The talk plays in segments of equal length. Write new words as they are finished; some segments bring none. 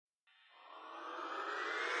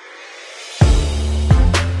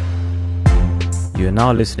You are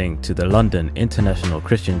now listening to the London International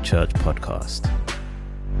Christian Church podcast.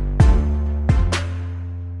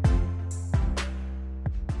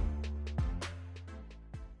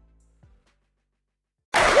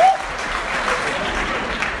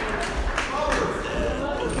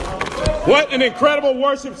 What an incredible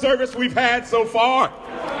worship service we've had so far.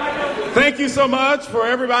 Thank you so much for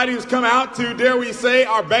everybody who's come out to, dare we say,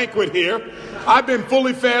 our banquet here. I've been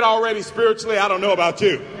fully fed already spiritually. I don't know about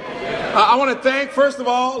you. I want to thank, first of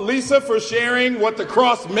all, Lisa for sharing what the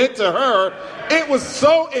cross meant to her. It was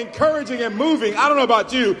so encouraging and moving. I don't know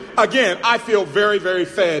about you. Again, I feel very, very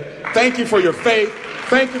fed. Thank you for your faith.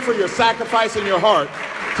 Thank you for your sacrifice and your heart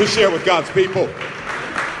to share with God's people.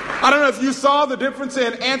 I don't know if you saw the difference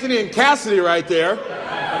in Anthony and Cassidy right there.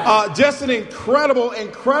 Just an incredible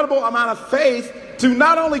amount of faith to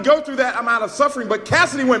not only go through that amount of suffering, but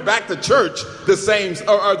Cassidy went back to church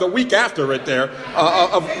the week after right there.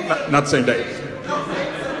 Not the same day.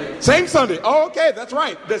 Same Sunday. Oh, okay, that's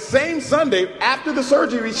right. The same Sunday after the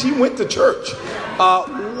surgery, she went to church.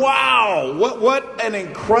 Wow. What an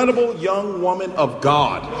incredible young woman of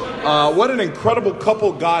God. What an incredible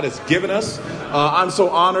couple God has given us. I'm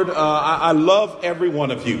so honored. I love every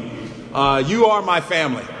one of you. You are my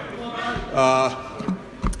family.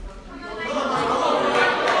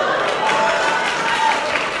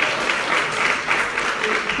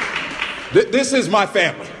 This is my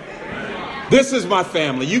family. This is my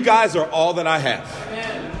family. You guys are all that I have.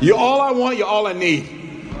 You're all I want. You're all I need.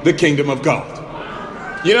 The kingdom of God.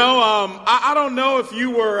 You know, I don't know if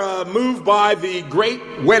you were moved by the great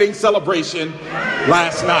wedding celebration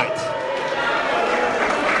last night.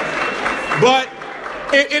 But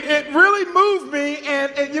it really moved me,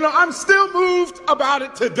 and I'm still moved about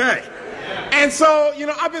it today. And so,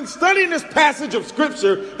 I've been studying this passage of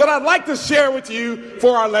scripture that I'd like to share with you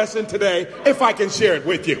for our lesson today, if I can share it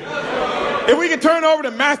with you. If we can turn over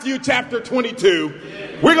to Matthew chapter 22,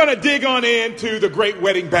 we're going to dig on into the great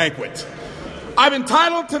wedding banquet. I've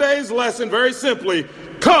entitled today's lesson very simply,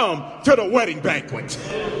 Come to the Wedding Banquet.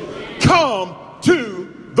 Come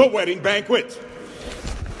to the wedding banquet.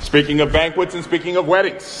 Speaking of banquets and speaking of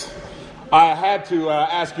weddings, I had to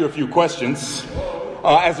ask you a few questions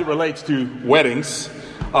as it relates to weddings.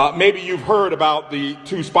 Maybe you've heard about the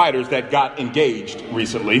two spiders that got engaged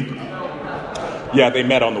recently. Yeah, they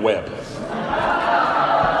met on the web.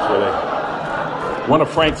 One of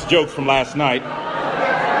Frank's jokes from last night.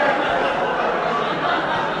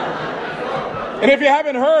 And if you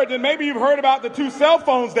haven't heard, then maybe you've heard about the two cell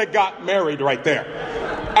phones that got married right there.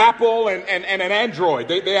 Apple and an Android.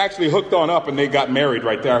 They actually hooked on up and they got married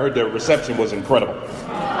right there. I heard their reception was incredible.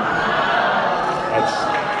 That's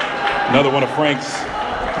another one of Frank's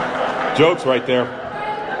jokes right there.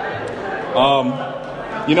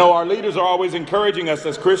 Our leaders are always encouraging us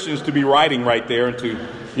as Christians to be writing right there and to,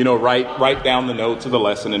 write down the notes of the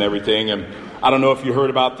lesson and everything. And I don't know if you heard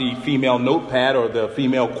about the female notepad or the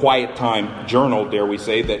female quiet time journal, dare we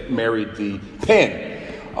say, that married the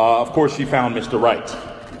pen. Of course, she found Mr. Right.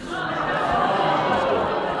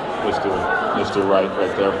 Mr.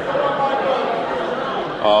 Right there.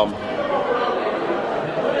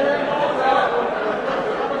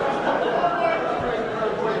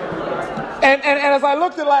 And as I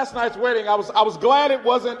looked at last night's wedding, I was glad it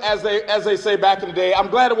wasn't, as they say back in the day, I'm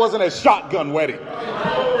glad it wasn't a shotgun wedding.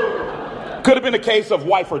 Could have been a case of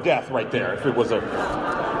wife or death right there, if it was a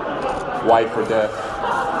wife or death.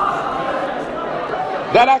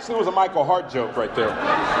 That actually was a Michael Hart joke right there.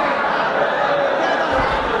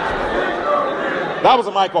 That was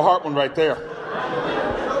a Michael Hart one right there.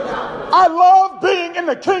 I love being in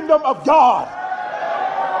the kingdom of God.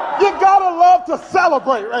 You gotta love to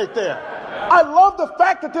celebrate right there. I love the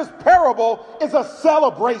fact that this parable is a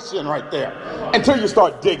celebration right there until you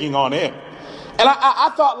start digging on in. And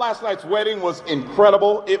I thought last night's wedding was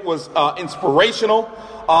incredible. It was inspirational.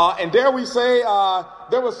 And dare we say,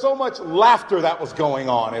 there was so much laughter that was going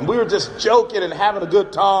on. And we were just joking and having a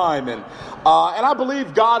good time. And I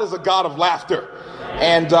believe God is a God of laughter.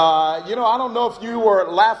 And, I don't know if you were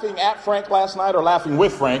laughing at Frank last night or laughing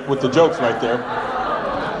with Frank with the jokes right there.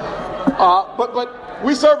 But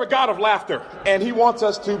we serve a God of laughter. And he wants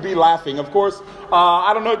us to be laughing. Of course,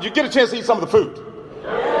 I don't know, did you get a chance to eat some of the food?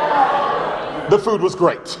 The food was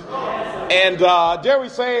great. And dare we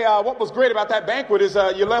say, what was great about that banquet is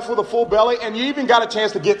you left with a full belly and you even got a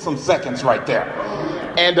chance to get some seconds right there.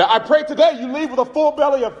 And I pray today you leave with a full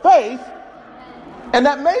belly of faith, and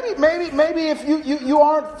that maybe if you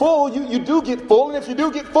aren't full, you do get full. And if you do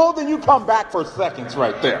get full, then you come back for seconds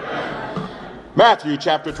right there. Matthew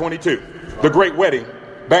chapter 22, the great wedding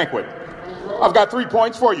banquet. I've got 3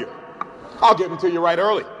 points for you. I'll give them to you right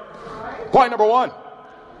early. Point number one,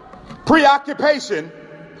 preoccupation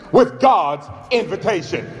with God's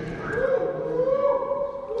invitation.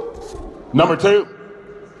 Number two,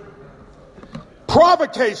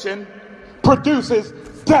 provocation produces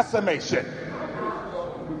decimation.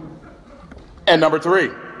 And number three,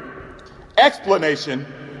 explanation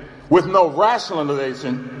with no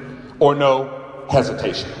rationalization or no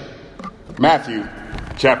hesitation. Matthew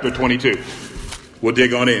chapter 22. We'll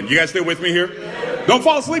dig on in. You guys still with me here? Don't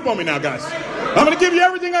fall asleep on me now, guys. I'm going to give you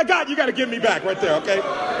everything I got. You got to give me back right there, okay?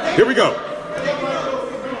 Here we go.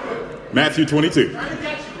 Matthew 22.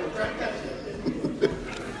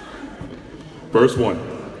 Verse 1.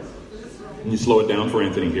 Can you slow it down for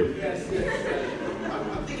Anthony here?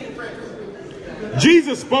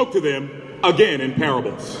 Jesus spoke to them again in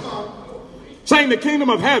parables, saying the kingdom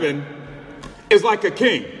of heaven is like a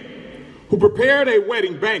king who prepared a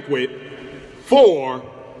wedding banquet for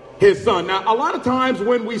his son. Now, a lot of times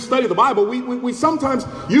when we study the Bible, we sometimes,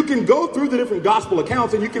 you can go through the different gospel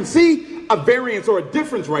accounts and you can see a variance or a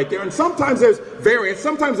difference right there. And sometimes there's variance,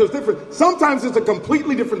 sometimes there's different, sometimes it's a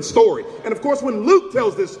completely different story. And of course, when Luke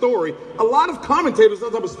tells this story, a lot of commentators,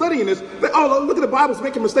 as I was studying this, they, oh, look at the Bible's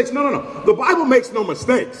making mistakes. No. The Bible makes no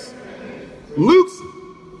mistakes. Luke's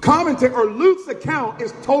commentary or Luke's account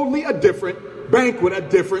is totally a different banquet, a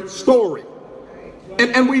different story.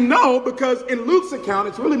 And we know because in Luke's account,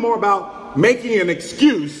 it's really more about making an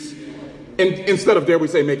excuse instead of, dare we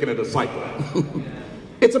say, making a disciple.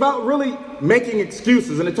 It's about really making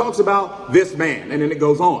excuses, and it talks about this man, and then it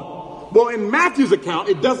goes on. Well, in Matthew's account,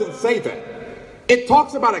 it doesn't say that. It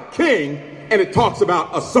talks about a king, and it talks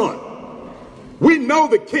about a son. We know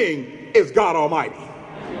the king is God Almighty,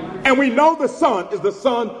 and we know the son is the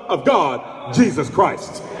Son of God, Jesus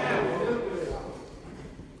Christ.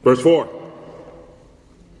 Verse 4.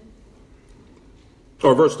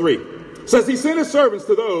 Or verse 3 says he sent his servants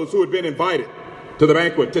to those who had been invited to the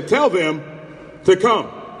banquet to tell them to come.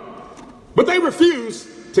 But they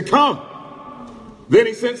refused to come. Then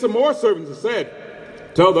he sent some more servants and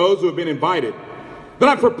said, tell those who have been invited that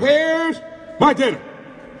I prepared my dinner.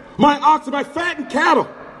 My oxen, my fattened cattle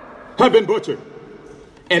have been butchered,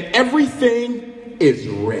 and everything is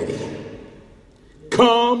ready.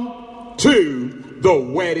 Come to the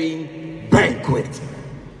wedding banquet.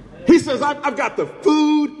 He says, I've got the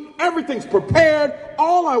food, everything's prepared.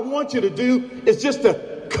 All I want you to do is just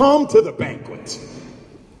to come to the banquet.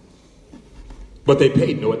 But they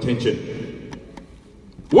paid no attention.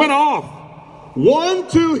 Went off, one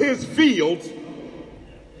to his fields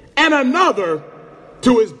and another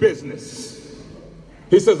to his business.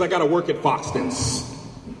 He says, I got to work at Foxton's.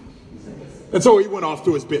 And so he went off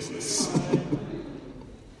to his business.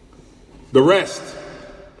 The rest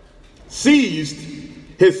seized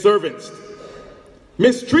his servants,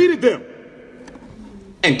 mistreated them,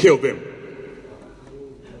 and killed them.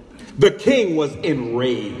 The king was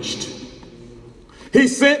enraged. He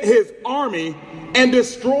sent his army and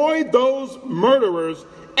destroyed those murderers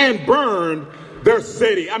and burned their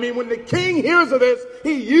city. I mean, when the king hears of this,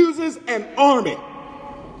 he uses an army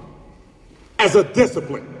as a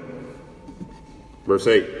discipline. Verse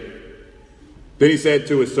 8. Then he said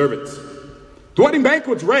to his servants, the wedding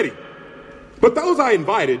banquet's ready, but those I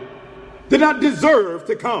invited did not deserve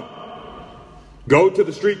to come. Go to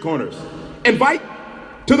the street corners. Invite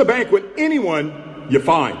to the banquet anyone you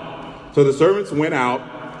find. So the servants went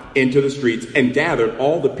out into the streets and gathered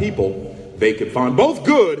all the people they could find, both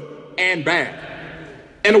good and bad.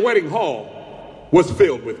 And the wedding hall was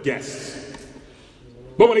filled with guests.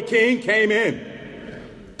 But when the king came in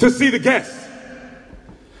to see the guests,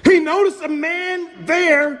 he noticed a man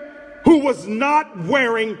there who was not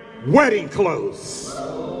wearing wedding clothes.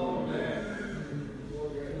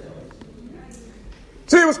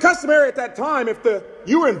 See, it was customary at that time, if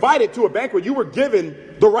you were invited to a banquet, you were given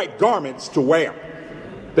the right garments to wear.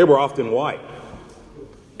 They were often white.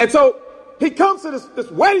 And so he comes to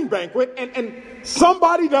this wedding banquet, and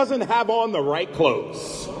somebody doesn't have on the right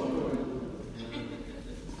clothes.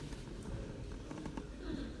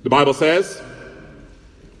 The Bible says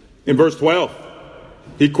in verse 12,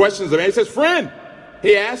 he questions the man. He says, friend,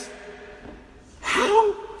 he asked,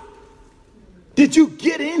 how did you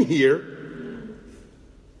get in here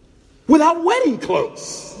without wedding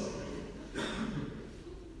clothes?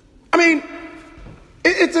 I mean,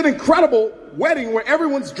 it's an incredible wedding where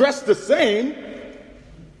everyone's dressed the same,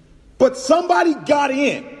 but somebody got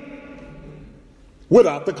in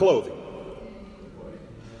without the clothing.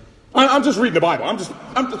 I'm just reading the Bible. I'm just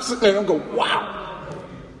sitting there and I'm going, wow.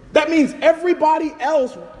 That means everybody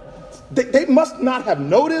else, they must not have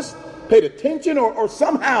noticed, paid attention, or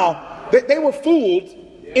somehow they were fooled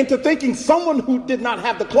into thinking someone who did not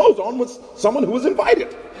have the clothes on was someone who was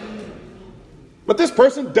invited. But this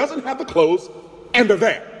person doesn't have the clothes and they're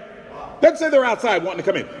there. Doesn't say they're outside wanting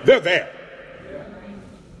to come in. They're there.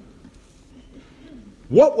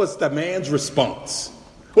 What was the man's response?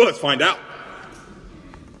 Well, let's find out.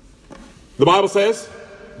 The Bible says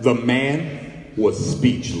the man was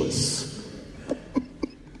speechless.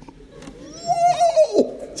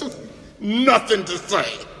 Whoa! Just nothing to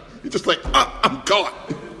say. You're just like, I'm caught.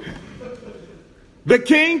 The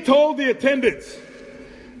king told the attendants,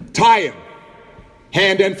 tie him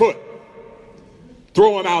hand and foot,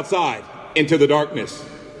 throw him outside into the darkness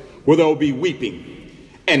where there will be weeping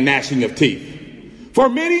and gnashing of teeth. For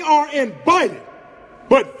many are invited,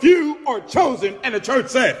 but few are chosen. And the church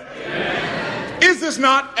said, yes. Is this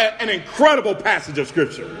not an incredible passage of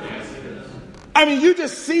scripture? I mean, you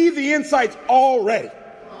just see the insights already.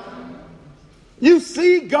 You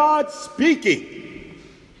see God speaking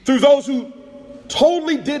through those who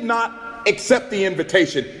totally did not accept the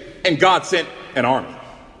invitation, and God sent an army.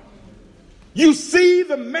 You see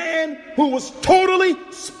the man who was totally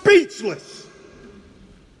speechless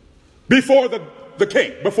before the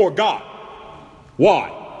king, before God.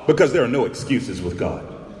 Why? Because there are no excuses with God.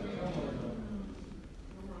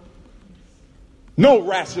 No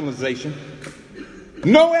rationalization.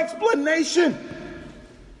 No explanation.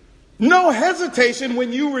 No hesitation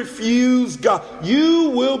when you refuse God. You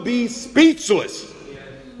will be speechless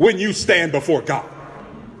when you stand before God.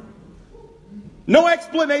 No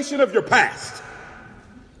explanation of your past.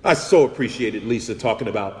 I so appreciated Lisa talking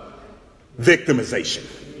about victimization.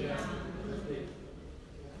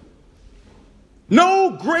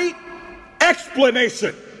 No great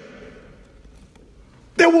explanation.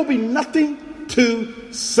 There will be nothing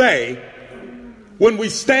to say when we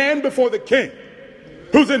stand before the King,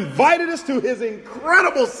 who's invited us to his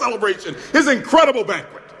incredible celebration, his incredible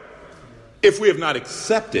banquet, if we have not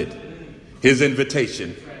accepted his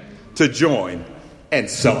invitation to join and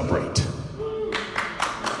celebrate.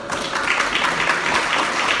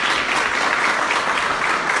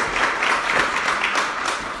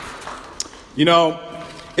 You know,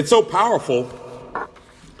 it's so powerful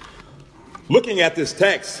looking at this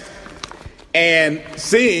text and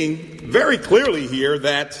seeing very clearly here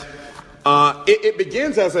that it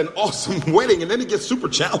begins as an awesome wedding, and then it gets super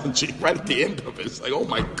challenging right at the end of it. It's like, oh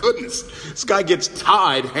my goodness, this guy gets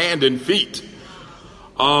tied hand and feet.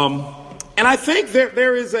 And I think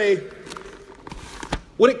there is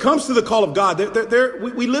when it comes to the call of God,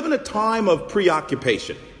 we live in a time of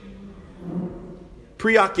preoccupation.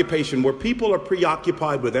 Preoccupation where people are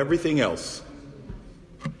preoccupied with everything else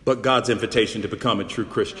but God's invitation to become a true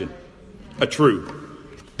Christian, a true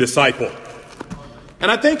disciple. And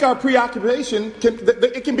I think our preoccupation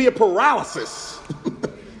can be a paralysis.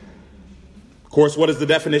 Of course, what is the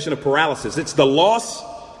definition of paralysis? It's the loss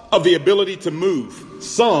of the ability to move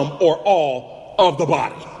some or all of the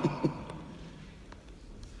body.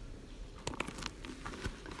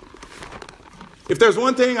 If there's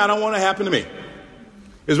one thing I don't want to happen to me,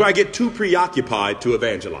 is when I get too preoccupied to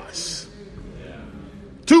evangelize.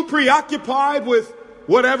 Too preoccupied with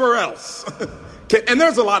whatever else. And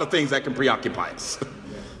there's a lot of things that can preoccupy us,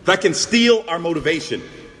 that can steal our motivation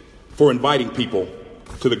for inviting people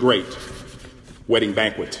to the great wedding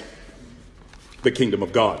banquet, the kingdom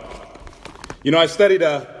of God. You know, I studied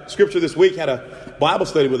scripture this week, had a Bible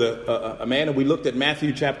study with a man, and we looked at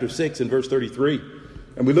Matthew chapter 6 and verse 33.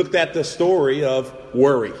 And we looked at the story of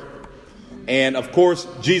worry. And of course,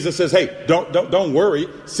 Jesus says, hey, don't worry.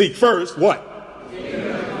 Seek first what?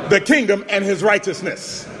 The kingdom and his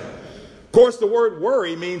righteousness. Of course, the word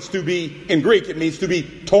worry means to be, in Greek, it means to be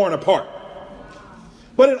torn apart.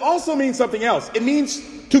 But it also means something else. It means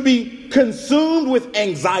to be consumed with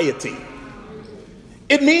anxiety.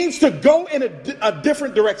 It means to go in a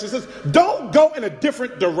different direction. It says, don't go in a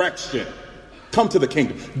different direction. Come to the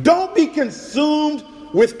kingdom. Don't be consumed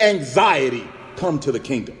with anxiety. Come to the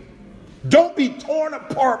kingdom. Don't be torn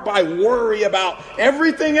apart by worry about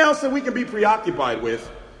everything else that we can be preoccupied with.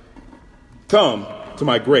 Come to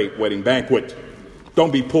my great wedding banquet.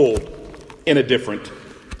 Don't be pulled in a different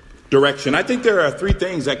direction. I think there are three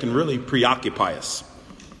things that can really preoccupy us: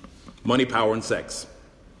 money, power, and sex.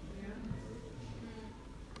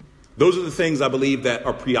 Those are the things I believe that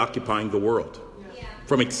are preoccupying the world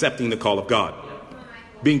from accepting the call of God.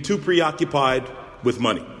 Being too preoccupied with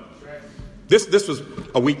money. This was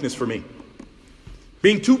a weakness for me.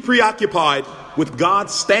 Being too preoccupied with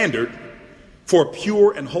God's standard for a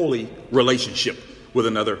pure and holy relationship with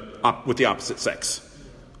with the opposite sex.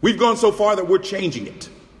 We've gone so far that we're changing it.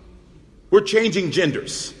 We're changing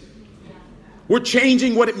genders. We're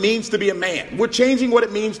changing what it means to be a man. We're changing what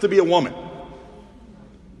it means to be a woman.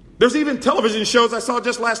 There's even television shows. I saw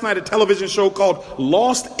just last night a television show called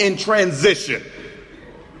Lost in Transition.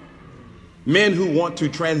 Men who want to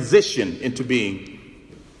transition into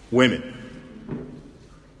being women.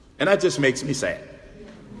 And that just makes me sad.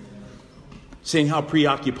 Seeing how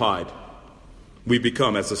preoccupied we've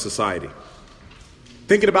become as a society.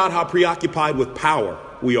 Thinking about how preoccupied with power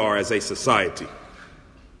we are as a society.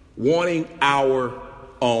 Wanting our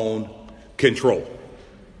own control.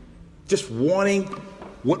 Just wanting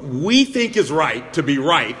what we think is right to be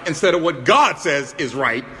right instead of what God says is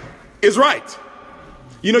right is right.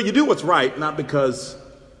 You know, you do what's right not because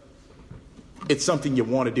it's something you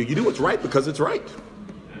want to do. You do what's right because it's right.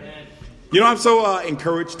 You know, I'm so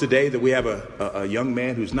encouraged today that we have a young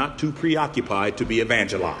man who's not too preoccupied to be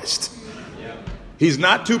evangelized. He's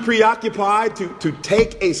not too preoccupied to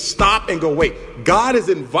take a stop and go, wait, God is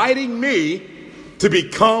inviting me to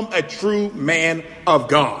become a true man of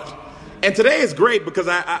God. And today is great because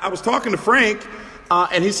I was talking to Frank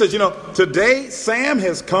and he says, you know, today Sam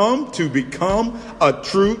has come to become a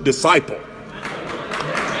true disciple.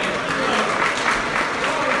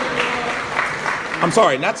 I'm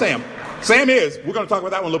sorry, not Sam. Sam is. We're going to talk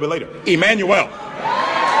about that one a little bit later. Emmanuel.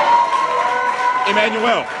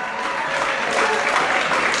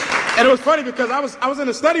 And it was funny because I was in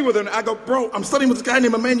a study with him. I go, bro, I'm studying with this guy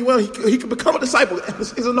named Emmanuel. He could become a disciple. And he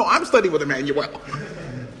said, no, I'm studying with Emmanuel.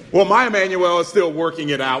 Well, my Emmanuel is still working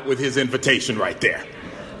it out with his invitation right there.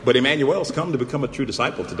 But Emmanuel's come to become a true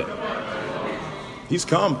disciple today. He's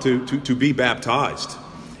come to be baptized.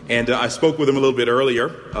 And I spoke with him a little bit earlier.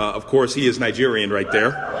 Of course, he is Nigerian right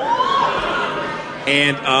there.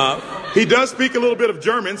 And he does speak a little bit of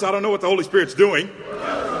German, so I don't know what the Holy Spirit's doing.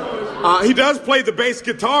 He does play the bass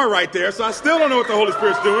guitar right there, so I still don't know what the Holy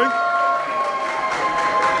Spirit's doing.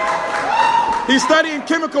 He's studying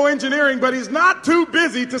chemical engineering, but he's not too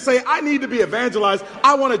busy to say, I need to be evangelized.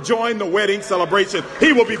 I want to join the wedding celebration.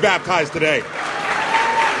 He will be baptized today.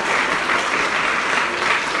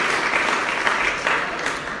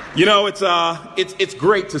 You know, it's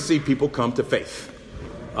great to see people come to faith.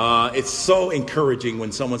 It's so encouraging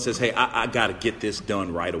when someone says, hey, I got to get this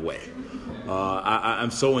done right away.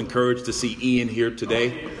 I'm so encouraged to see Ian here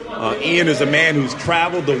today. Ian is a man who's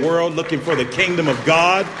traveled the world looking for the kingdom of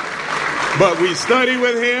God. But we studied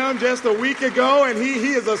with him just a week ago, and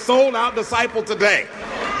he is a sold-out disciple today.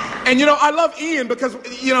 And, you know, I love Ian because,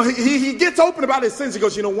 you know, he gets open about his sins. He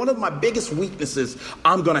goes, you know, one of my biggest weaknesses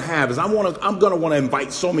I'm going to have is I'm going to want to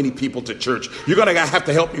invite so many people to church. You're going to have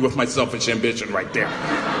to help me with my selfish ambition right there.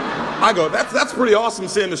 I go, that's pretty awesome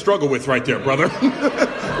sin to struggle with right there, brother.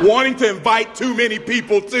 Wanting to invite too many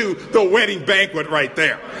people to the wedding banquet right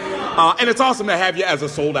there. And it's awesome to have you as a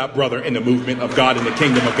sold-out brother in the movement of God, in the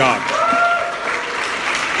kingdom of God.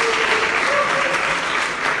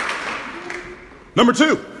 Number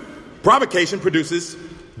 2. Provocation produces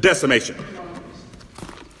decimation.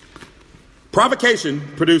 Provocation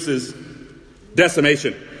produces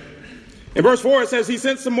decimation. In verse 4, it says, he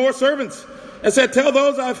sent some more servants and said, tell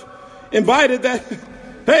those I've invited that,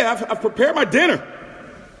 hey, I've prepared my dinner.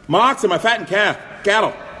 My oxen, my fattened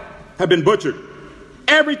cattle have been butchered.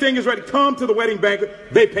 Everything is ready. Come to the wedding banquet.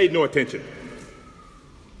 They paid no attention.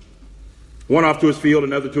 One off to his field,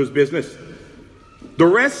 another to his business. The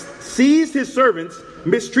rest seized his servants,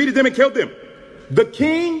 mistreated them, and killed them. The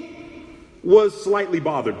king was slightly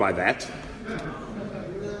bothered by that.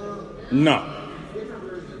 No.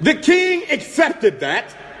 The king accepted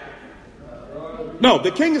that. No,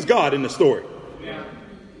 the king is God in the story.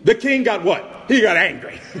 The king got what? He got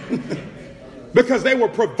angry. Because they were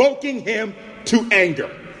provoking him to anger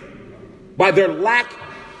by their lack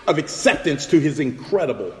of acceptance to his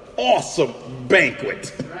incredible, awesome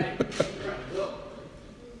banquet.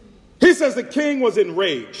 He says the king was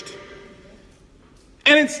enraged.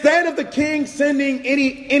 And instead of the king sending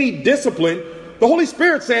any discipline, the Holy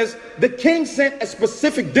Spirit says the king sent a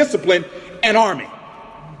specific discipline, an army.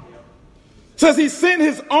 Says he sent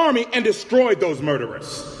his army and destroyed those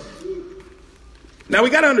murderers. Now we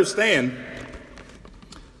got to understand,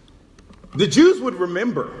 the Jews would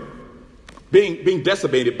remember being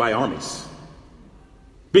decimated by armies,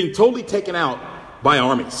 being totally taken out by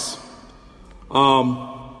armies.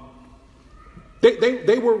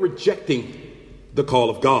 They were rejecting the call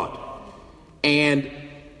of God. And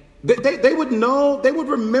they would know, they would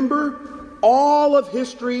remember all of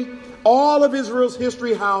history, all of Israel's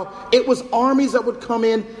history, how it was armies that would come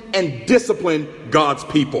in and discipline God's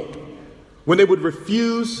people when they would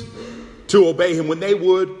refuse to obey him, when they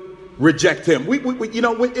would reject him.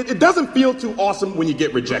 It doesn't feel too awesome when you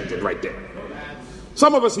get rejected right there.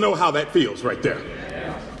 Some of us know how that feels right there.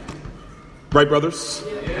 Right, brothers?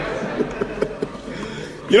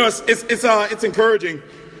 You know, it's encouraging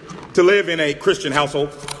to live in a Christian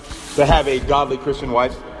household, to have a godly Christian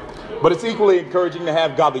wife, but it's equally encouraging to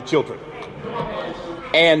have godly children.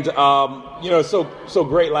 And, you know, so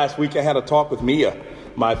great. Last week I had a talk with Mia,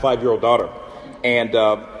 my 5-year-old daughter. And,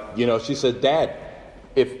 you know, she said, Dad,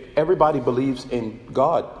 if everybody believes in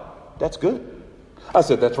God, that's good. I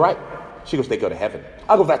said, that's right. She goes, they go to heaven.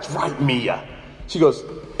 I go, that's right, Mia. She goes,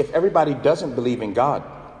 if everybody doesn't believe in God,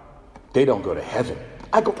 they don't go to heaven.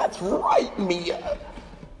 I go, that's right, Mia.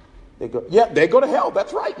 They go, yeah, they go to hell.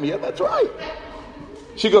 That's right, Mia. That's right.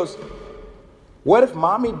 She goes, what if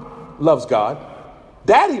mommy loves God,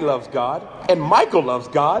 daddy loves God, and Michael loves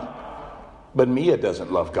God, but Mia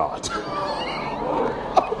doesn't love God?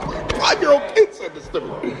 5-year-old kid said this to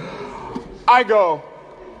me. I go,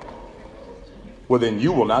 well, then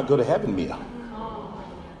you will not go to heaven, Mia.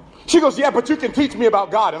 She goes, yeah, but you can teach me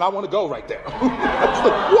about God, and I want to go right there. I was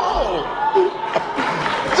like, whoa.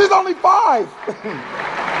 She's only 5.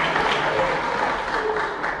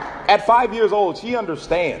 At 5 years old, she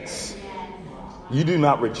understands you do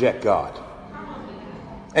not reject God.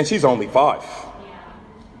 And she's only 5.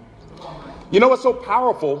 You know what's so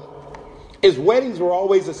powerful is weddings were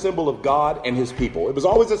always a symbol of God and his people. It was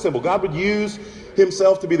always a symbol. God would use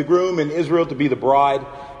himself to be the groom and Israel to be the bride.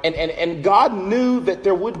 And God knew that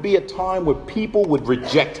there would be a time where people would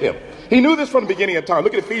reject him. He knew this from the beginning of time.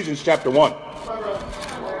 Look at Ephesians chapter 1.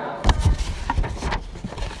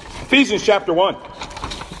 Ephesians chapter 1.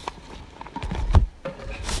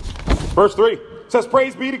 Verse 3 says,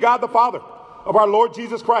 praise be to God the Father of our Lord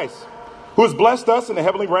Jesus Christ, who has blessed us in the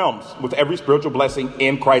heavenly realms with every spiritual blessing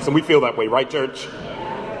in Christ. And we feel that way, right, church?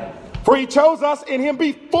 For he chose us in him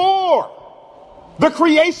before the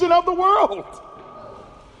creation of the world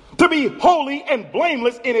to be holy and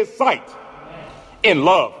blameless in his sight. In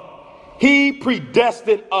love, he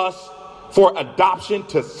predestined us for adoption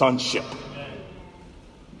to sonship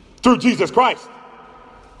through Jesus Christ,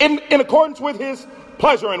 in accordance with his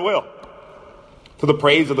pleasure and will, to the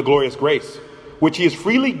praise of the glorious grace which he has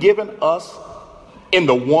freely given us in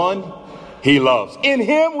the one he loves. In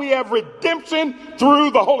him we have redemption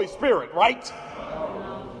through the Holy Spirit, right?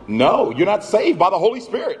 No, you're not saved by the Holy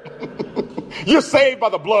Spirit. You're saved by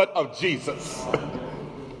the blood of Jesus.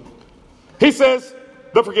 He says,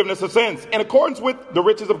 the forgiveness of sins, in accordance with the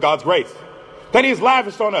riches of God's grace, that he has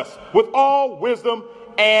lavished on us with all wisdom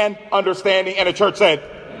and understanding. And the church said,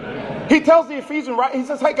 amen. He tells the Ephesians, right? He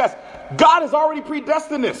says, hey guys, God has already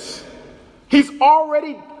predestined this. He's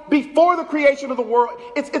already, before the creation of the world,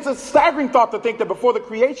 it's a staggering thought to think that before the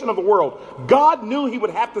creation of the world, God knew he would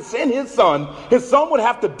have to send his son would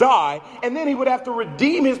have to die, and then he would have to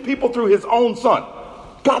redeem his people through his own son.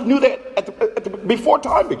 God knew that before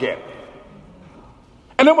time began.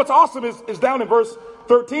 And then what's awesome is down in verse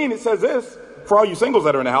 13, it says this, for all you singles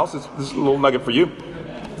that are in the house, this is a little nugget for you.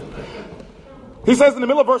 He says in the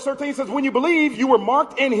middle of verse 13, he says, when you believe, you were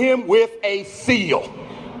marked in him with a seal.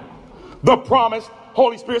 The promised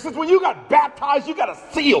Holy Spirit. Says when you got baptized, you got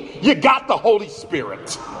a seal. You got the Holy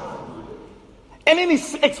Spirit. And then he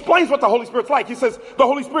explains what the Holy Spirit's like. He says the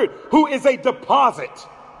Holy Spirit, who is a deposit,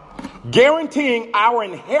 guaranteeing our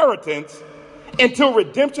inheritance until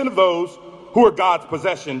redemption of those who are God's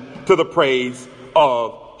possession to the praise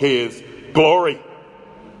of his glory.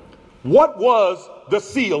 What was the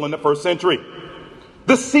seal in the first century?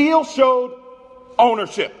 The seal showed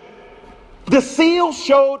ownership. The seal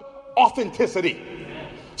showed authenticity.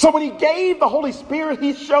 So when he gave the Holy Spirit,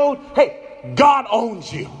 he showed, hey, God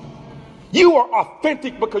owns you. You are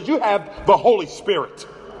authentic because you have the Holy Spirit.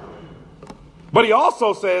 But he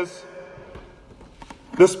also says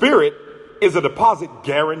the Spirit is a deposit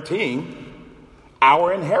guaranteeing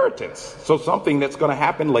our inheritance. So something that's going to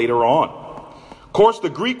happen later on. Of course, the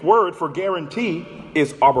Greek word for guarantee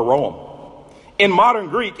is aberon. In modern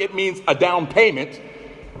Greek, it means a down payment,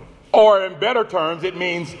 or in better terms, it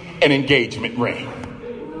means an engagement ring.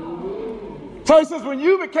 So he says, when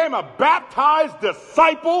you became a baptized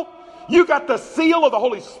disciple, you got the seal of the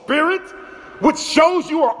Holy Spirit, which shows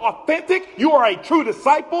you are authentic, you are a true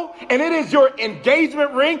disciple, and it is your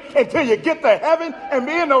engagement ring until you get to heaven and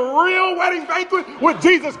be in the real wedding banquet with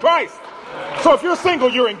Jesus Christ. So if you're single,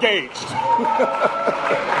 you're engaged.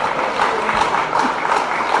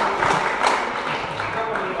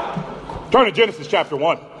 Turn to Genesis chapter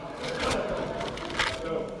 1.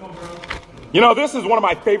 You know, this is one of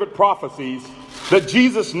my favorite prophecies, that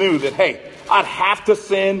Jesus knew that, hey, I'd have to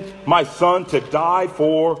send my son to die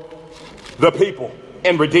for the people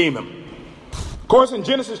and redeem him. Of Of course, in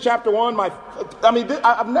Genesis chapter 1,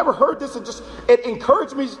 I've never heard this. It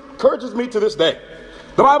encourages me to this day.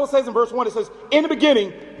 The Bible says in verse 1, it says, in the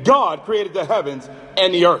beginning, God created the heavens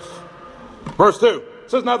and the earth. Verse 2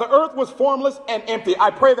 says, now the earth was formless and empty.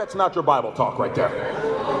 I pray that's not your Bible talk right there.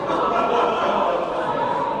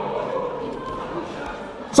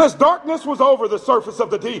 It says, darkness was over the surface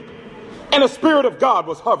of the deep, and the Spirit of God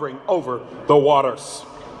was hovering over the waters.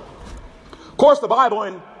 Of course, the Bible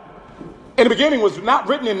in the beginning was not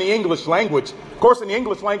written in the English language. Of course, in the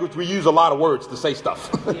English language, we use a lot of words to say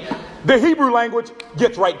stuff. The Hebrew language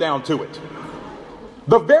gets right down to it.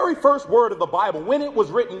 The very first word of the Bible, when it was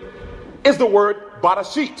written, is the word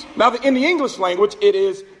Barashit. Now, in the English language, it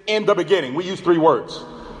is in the beginning. We use 3 words.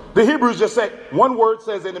 The Hebrews just say one word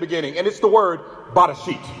says in the beginning, and it's the word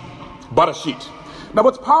Barashit. Barashit. Now,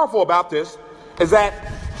 what's powerful about this is that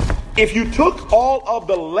if you took all of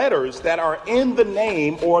the letters that are in the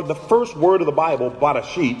name or the first word of the Bible,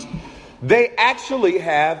 Barashit, they actually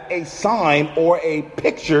have a sign or a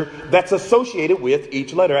picture that's associated with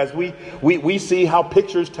each letter. As we see how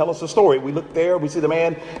pictures tell us a story. We look there, we see the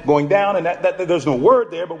man going down, and that there's no word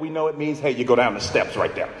there, but we know it means, hey, you go down the steps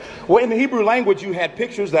right there. Well, in the Hebrew language, you had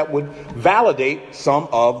pictures that would validate some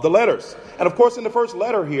of the letters. And of course, in the first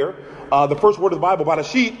letter here, the first word of the Bible,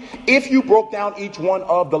 Barashit, if you broke down each one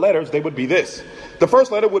of the letters, they would be this. The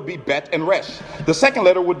first letter would be Bet and Resh. The second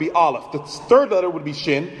letter would be Aleph. The third letter would be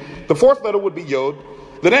Shin. The fourth letter would be Yod.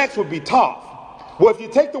 The next would be Tav. Well, if you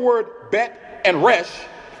take the word Bet and Resh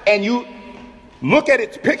and you look at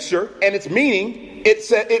its picture and its meaning,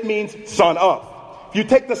 it means son of. If you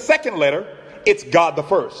take the second letter, it's God the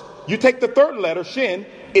first. You take the third letter, Shin,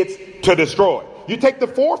 it's to destroy. You take the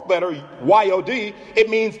fourth letter, Y-O-D, it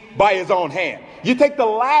means by his own hand. You take the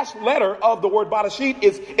last letter of the word Barashit,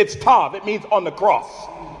 it's Tav, it means on the cross.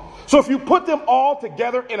 So if you put them all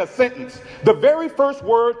together in a sentence, the very first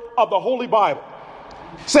word of the Holy Bible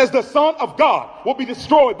says the Son of God will be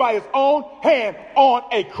destroyed by his own hand on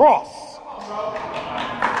a cross.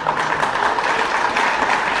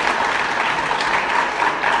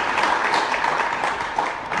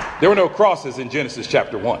 There were no crosses in Genesis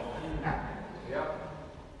chapter 1.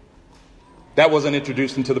 That wasn't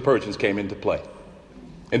introduced until the Persians came into play.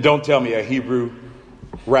 And don't tell me a Hebrew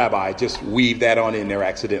rabbi just weaved that on in there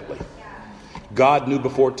accidentally. God knew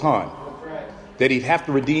before time that he'd have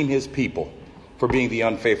to redeem his people for being the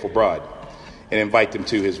unfaithful bride and invite them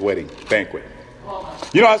to his wedding banquet.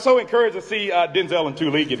 You know, I was so encouraged to see Denzel and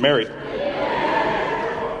Tuli get married.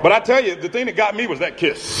 But I tell you, the thing that got me was that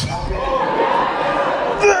kiss.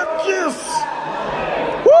 That kiss.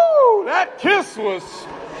 Woo! That kiss was...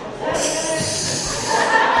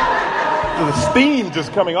 the steam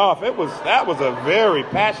just coming off. That was a very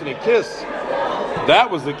passionate kiss.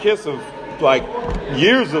 That was the kiss of like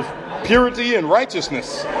years of purity and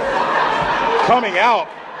righteousness coming out.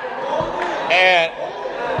 And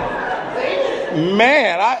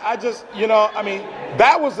man, I just,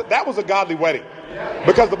 that was a godly wedding.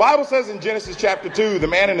 Because the Bible says in Genesis chapter 2, the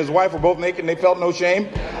man and his wife were both naked and they felt no shame.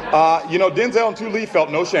 Denzel and Tuli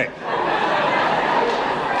felt no shame.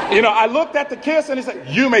 I looked at the kiss and he said,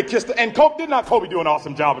 you may kiss the... And Kobe do an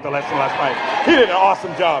awesome job with the lesson last night? He did an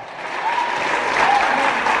awesome job.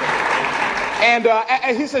 And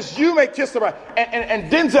he says, you may kiss the bride.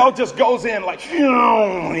 And Denzel just goes in like,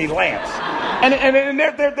 and he lands. And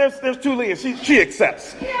there's Tuli and she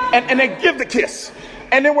accepts. And they give the kiss.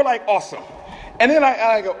 And then we're like, awesome. And then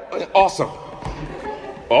I go, awesome.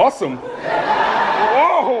 Awesome?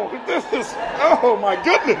 Oh my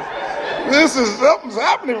goodness. Something's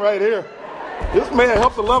happening right here. This may have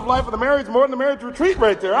helped the love life of the marriage more than the marriage retreat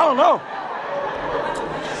right there. I don't know.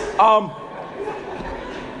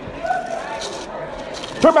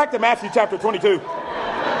 Turn back to Matthew chapter 22.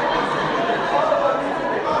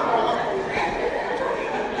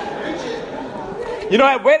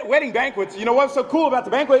 At wedding banquets, what's so cool about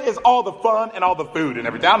the banquet is all the fun and all the food and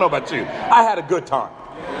everything. I don't know about you. I had a good time.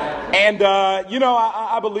 And,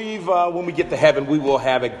 I believe when we get to heaven, we will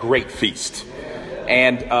have a great feast.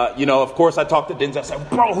 And, of course, I talked to Denzel. I said,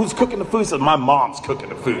 bro, who's cooking the food? He said, my mom's cooking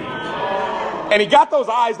the food. And he got those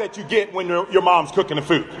eyes that you get when your mom's cooking the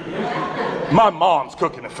food. My mom's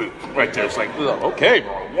cooking the food. Right there. It's like, okay,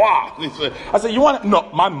 bro. Wow. I said, you want it? No,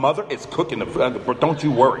 my mother is cooking the food. But don't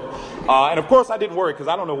you worry. And, of course, I didn't worry because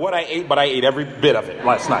I don't know what I ate, but I ate every bit of it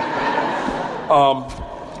last night.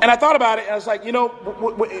 And I thought about it, and I was like,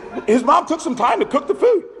 his mom took some time to cook the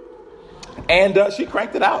food, and she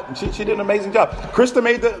cranked it out, and she did an amazing job. Krista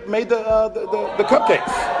made the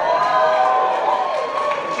cupcakes,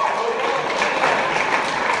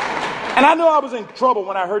 And I knew I was in trouble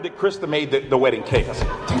when I heard that Krista made the wedding cake. I said,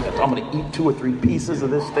 dang it, I'm going to eat 2 or 3 pieces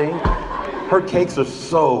of this thing. Her cakes are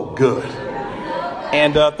so good.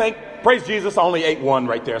 And praise Jesus, I only ate one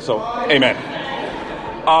right there, so amen.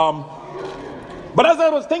 But as I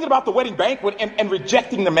was thinking about the wedding banquet and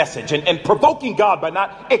rejecting the message and provoking God by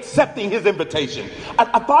not accepting his invitation,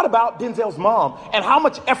 I thought about Denzel's mom and how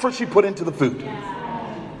much effort she put into the food.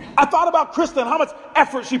 I thought about Krista and how much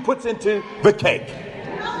effort she puts into the cake.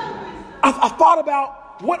 I thought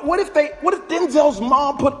about what if Denzel's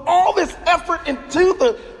mom put all this effort into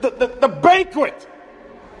the banquet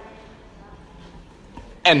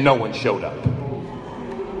and no one showed up.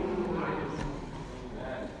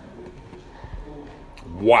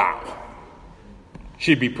 Wow.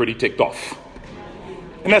 She'd be pretty ticked off.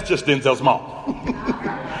 And that's just Denzel's mom.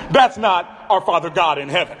 That's not our Father God in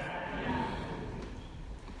heaven.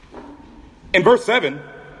 In verse 7,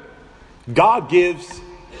 God gives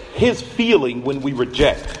his feeling when we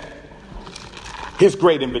reject his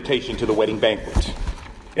great invitation to the wedding banquet.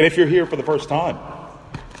 And if you're here for the first time,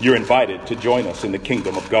 you're invited to join us in the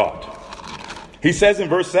kingdom of God. He says in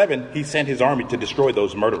verse 7, he sent his army to destroy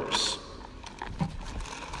those murderers.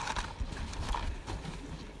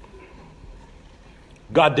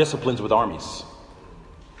 God disciplines with armies.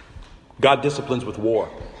 God disciplines with war.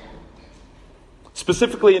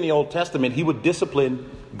 Specifically in the Old Testament, he would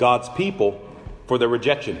discipline God's people for their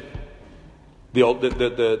rejection.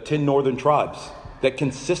 The 10 northern tribes that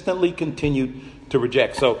consistently continued to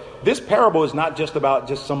reject. So this parable is not just about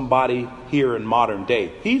just somebody here in modern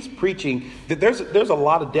day. He's preaching that there's a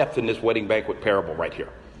lot of depth in this wedding banquet parable right here.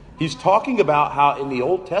 He's talking about how in the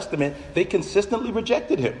Old Testament, they consistently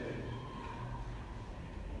rejected him.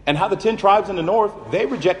 And how the 10 tribes in the north, they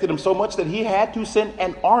rejected him so much that he had to send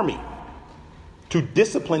an army to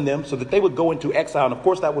discipline them so that they would go into exile. And of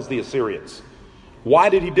course, that was the Assyrians. Why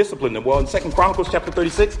did he discipline them? Well, in 2 Chronicles chapter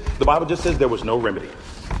 36, the Bible just says there was no remedy.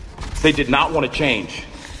 They did not want to change.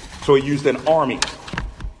 So he used an army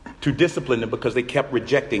to discipline them because they kept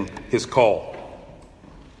rejecting his call.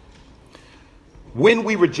 When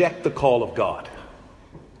we reject the call of God,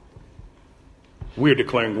 we're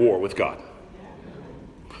declaring war with God.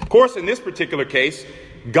 Of course, in this particular case,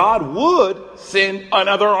 God would send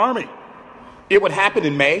another army. It would happen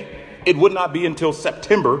in May. It would not be until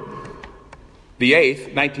September the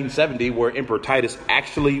 8th, 1970, where Emperor Titus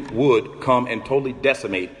actually would come and totally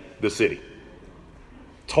decimate the city.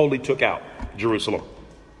 Totally took out Jerusalem.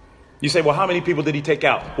 You say, well, how many people did he take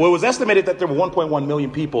out? Well, it was estimated that there were 1.1 million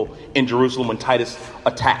people in Jerusalem when Titus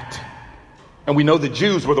attacked. And we know the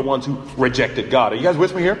Jews were the ones who rejected God. Are you guys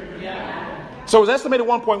with me here? Yeah. So it was estimated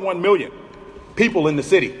 1.1 million people in the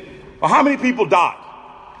city. Well, how many people died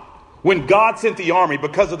when God sent the army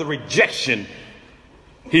because of the rejection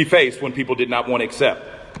he faced when people did not want to accept?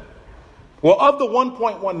 Well, of the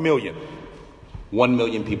 1.1 million, 1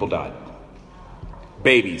 million people died.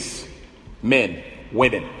 Babies, men,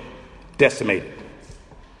 women, decimated.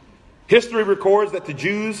 History records that the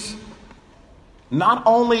Jews not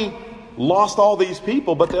only lost all these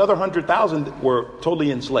people, but the other 100,000 were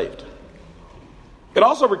totally enslaved. It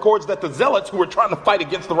also records that the zealots who were trying to fight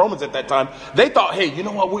against the Romans at that time, they thought, hey, you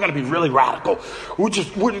know what? We're going to be really radical.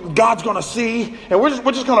 God's going to see, and we're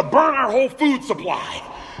just going to burn our whole food supply.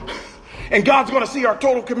 And God's going to see our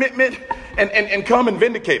total commitment and come and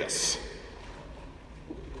vindicate us.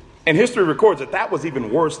 And history records that was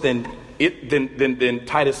even worse than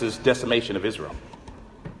Titus's decimation of Israel.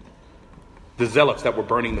 The zealots that were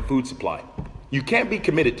burning the food supply. You can't be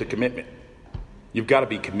committed to commitment. You've got to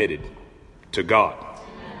be committed to God.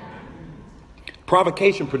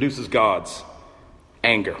 Provocation produces God's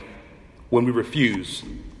anger. When we refuse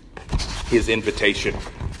his invitation,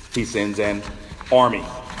 he sends an army.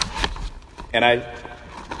 And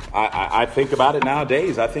I think about it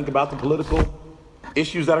nowadays. I think about the political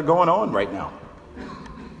issues that are going on right now.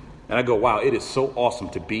 And I go, wow, it is so awesome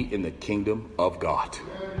to be in the kingdom of God.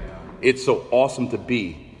 It's so awesome to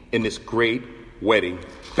be in this great wedding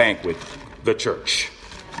banquet, the church.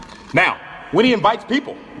 Now, when he invites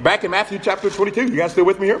people, back in Matthew chapter 22, you guys still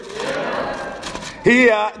with me here?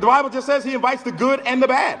 The Bible just says he invites the good and the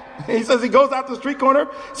bad. He says he goes out to the street corner,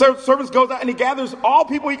 servants goes out and he gathers all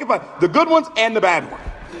people he can find, the good ones and the bad ones.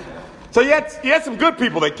 So you had some good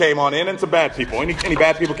people that came on in and some bad people. Any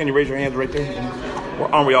bad people? Can you raise your hands right there?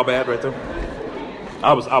 Or aren't we all bad right there?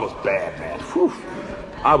 I was bad, man. Whew.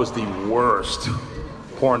 I was the worst.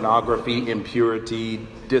 Pornography, impurity,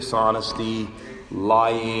 dishonesty,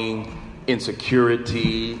 lying,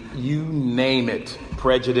 insecurity, you name it.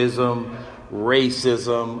 Prejudice,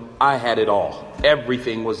 racism. I had it all.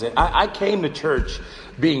 Everything was in. I came to church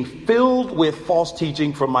being filled with false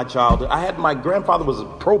teaching from my childhood. My grandfather was a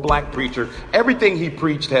pro-black preacher. Everything he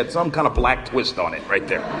preached had some kind of black twist on it right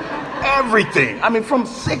there. Everything. I mean, from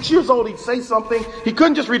 6 years old, he'd say something. He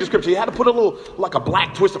couldn't just read the scripture. He had to put a little, like a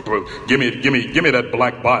black twist. Give me that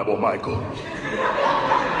black Bible, Michael.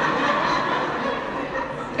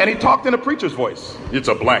 And he talked in a preacher's voice. It's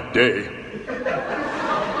a black day.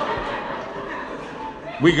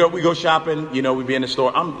 We go shopping, we be in the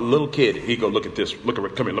store. I'm a little kid. He go, look at this. Come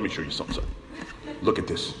here, let me show you something, son. Look at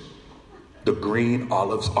this. The green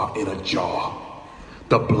olives are in a jar.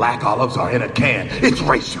 The black olives are in a can. It's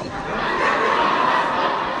racial.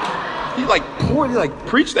 He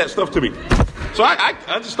preached that stuff to me. So I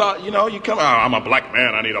just thought, I'm a black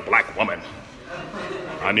man. I need a black woman.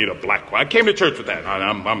 I need a black one. I came to church with that.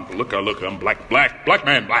 I'm black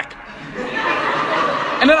man, black.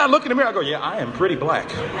 And then I look in the mirror, I go, yeah, I am pretty black.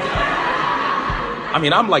 I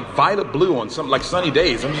mean, I'm like violet blue on some like sunny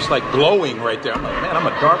days. I'm just like glowing right there. I'm like, man, I'm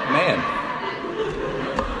a dark man.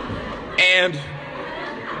 And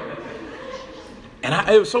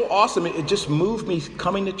it was so awesome. It just moved me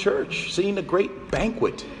coming to church, seeing the great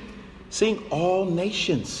banquet, seeing all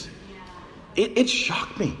nations. It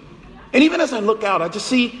shocked me. And even as I look out, I just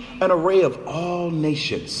see an array of all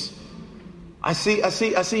nations. I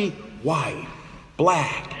see white,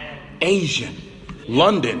 black, Asian,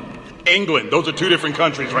 London, England. Those are two different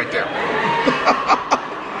countries right there.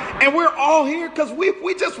 And we're all here because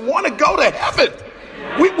we just want to go to heaven.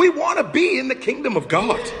 We want to be in the kingdom of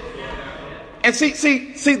God. And see,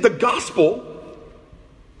 the gospel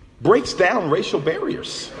breaks down racial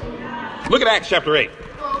barriers. Look at Acts chapter 8.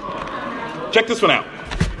 Check this one out.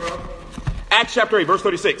 Acts chapter 8, verse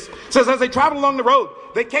 36 says, as they traveled along the road,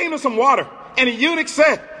 they came to some water, and a eunuch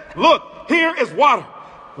said, look, here is water.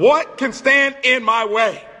 What can stand in my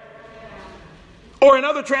way? Or in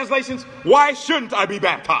other translations, why shouldn't I be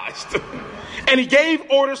baptized? And he gave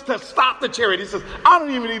orders to stop the chariot. He says, I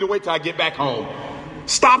don't even need to wait till I get back home.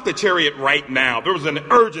 Stop the chariot right now. There was an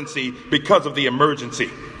urgency because of the emergency.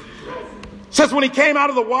 It says when he came out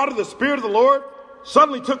of the water, the Spirit of the Lord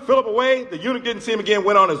suddenly took Philip away. The eunuch didn't see him again,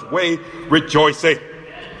 went on his way rejoicing.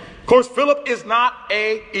 Of course, Philip is not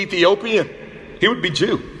an Ethiopian. He would be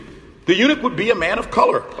Jew. The eunuch would be a man of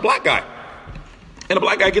color, a black guy. And a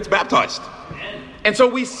black guy gets baptized. And so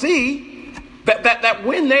we see that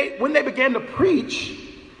when they began to preach,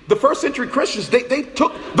 the first century Christians, they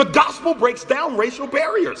took, the gospel breaks down racial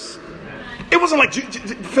barriers. It wasn't like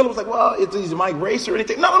Philip was like, well, is my race or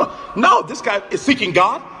anything. No, this guy is seeking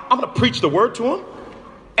God. I'm going to preach the word to him.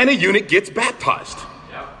 And a eunuch gets baptized.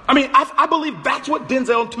 I mean, I believe that's what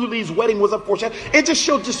Denzel and Tulee's wedding was a foreshadow. It just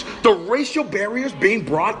showed just the racial barriers being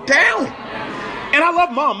brought down. And I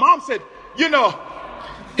love Mom. Mom said,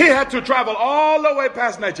 he had to travel all the way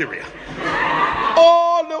past Nigeria,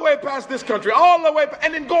 all the way past this country, all the way,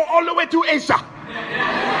 and then go all the way to Asia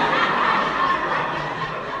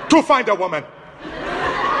to find a woman.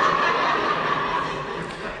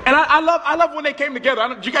 And I love when they came together.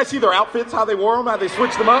 Did you guys see their outfits, how they wore them, how they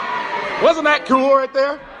switched them up? Wasn't that cool right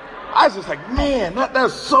there? I was just like, man,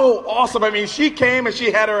 that's so awesome. I mean, she came and she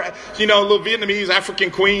had her, little Vietnamese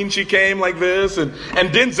African queen. She came like this, and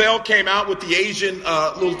Denzel came out with the Asian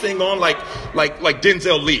little thing on, like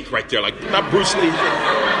Denzel Lee right there, like not Bruce Lee.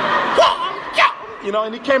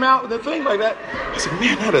 And he came out with a thing like that. I said,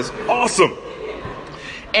 man, that is awesome.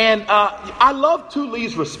 And I love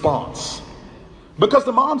Tulee's response. Because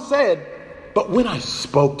the mom said, but when I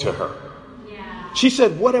spoke to her, she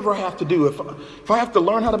said, whatever I have to do, if I have to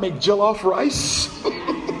learn how to make jollof rice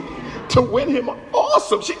to win him,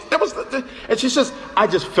 awesome. And she says, I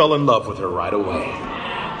just fell in love with her right away.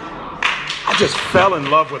 I just fell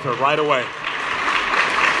in love with her right away.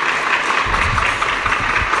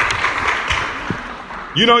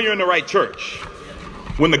 You're in the right church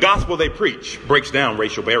when the gospel they preach breaks down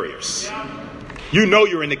racial barriers.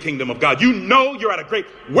 You're in the kingdom of God. You're at a great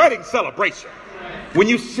wedding celebration. When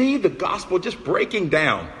you see the gospel just breaking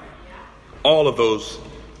down all of those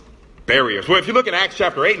barriers. Well, if you look at Acts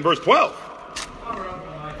chapter 8 and verse 12,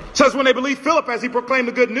 it says when they believed Philip as he proclaimed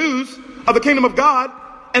the good news of the kingdom of God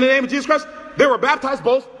in the name of Jesus Christ, they were baptized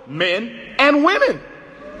both men and women.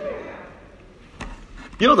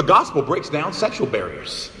 The gospel breaks down sexual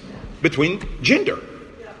barriers between gender.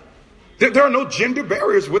 There are no gender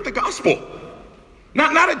barriers with the gospel.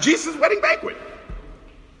 Not at Jesus' wedding banquet.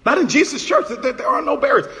 Not in Jesus' church. There are no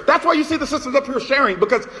barriers. That's why you see the sisters up here sharing,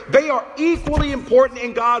 because they are equally important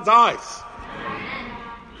in God's eyes.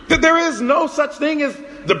 That there is no such thing as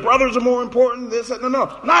the brothers are more important. This,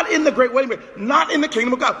 no, not in the great wedding banquet, not in the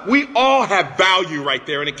kingdom of God. We all have value right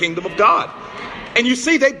there in the kingdom of God. And you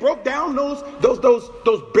see, they broke down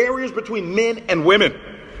those barriers between men and women.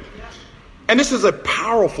 And this is a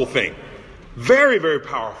powerful thing. Very, very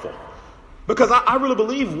powerful. Because I really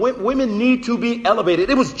believe women need to be elevated.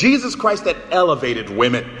 It was Jesus Christ that elevated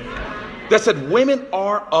women. That said women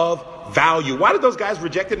are of value. Why did those guys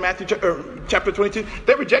reject it, Matthew chapter 22?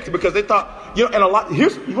 They rejected because they thought, you want me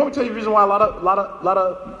to tell you the reason why a lot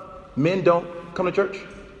of men don't come to church?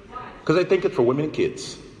 Because they think it's for women and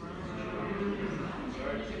kids.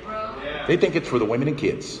 They think it's for the women and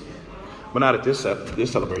kids. But not at this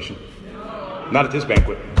celebration. Not at this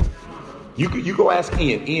banquet. You go ask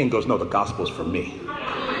Ian. Ian goes, no, the gospel's for me.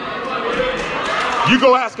 You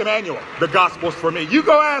go ask Emmanuel, the gospel's for me. You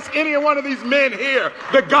go ask any one of these men here,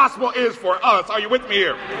 the gospel is for us. Are you with me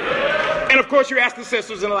here? And of course, you ask the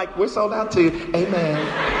sisters and they're like, we're sold out too.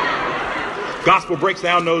 Amen. Gospel breaks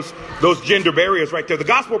down those gender barriers right there. The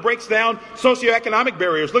gospel breaks down socioeconomic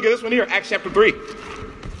barriers. Look at this one here, Acts chapter 3.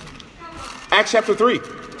 Acts chapter 3.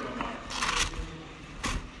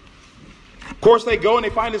 Of course, they go and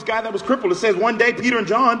they find this guy that was crippled. It says one day Peter and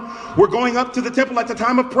John were going up to the temple at the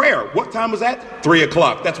time of prayer. What time was that? 3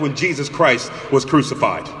 o'clock. That's when Jesus Christ was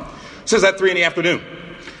crucified. It says at 3 in the afternoon.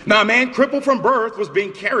 Now a man crippled from birth was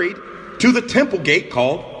being carried to the temple gate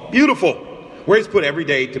called Beautiful, where he's put every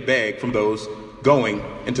day to beg from those going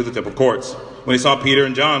into the temple courts. When he saw Peter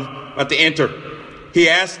and John about to enter, he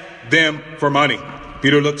asked them for money.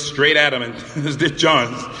 Peter looked straight at him and this did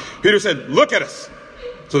John. Peter said, look at us.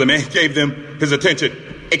 So the man gave them his attention,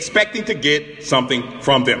 expecting to get something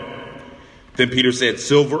from them. Then Peter said,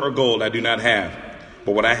 silver or gold I do not have,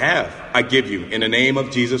 but what I have I give you. In the name of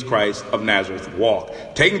Jesus Christ of Nazareth,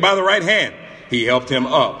 walk. Taken by the right hand, he helped him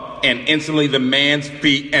up, and instantly the man's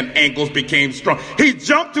feet and ankles became strong. He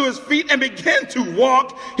jumped to his feet and began to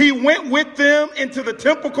walk. He went with them into the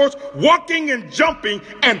temple courts, walking and jumping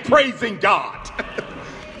and praising God.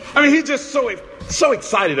 I mean, he's just so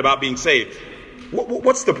excited about being saved.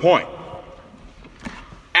 What's the point?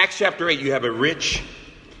 Acts chapter 8, you have a rich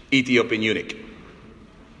Ethiopian eunuch.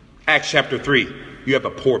 Acts chapter 3, you have a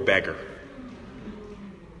poor beggar.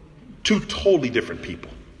 Two totally different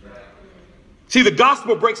people. See, the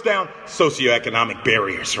gospel breaks down socioeconomic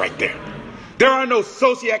barriers right there. There are no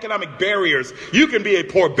socioeconomic barriers. You can be a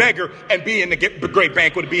poor beggar and be in the great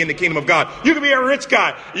banquet, be in the kingdom of God. You can be a rich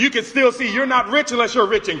guy. You can still see you're not rich unless you're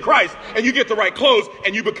rich in Christ, and you get the right clothes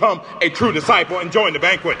and you become a true disciple and join the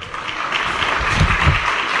banquet.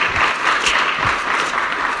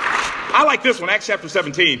 I like this one, Acts chapter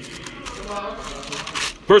 17,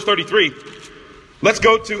 verse 33. Let's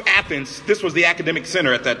go to Athens. This was the academic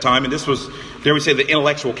center at that time, and this was, dare we say, the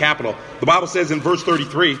intellectual capital. The Bible says in verse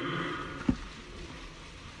 33,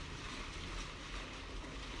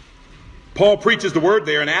 Paul preaches the word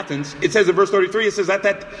there in Athens. It says in verse 33, it says at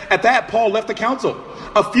that Paul left the council.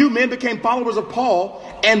 A few men became followers of Paul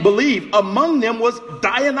and believed. Among them was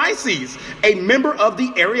Dionysius, a member of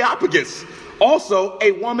the Areopagus. Also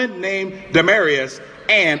a woman named Damaris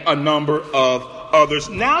and a number of others.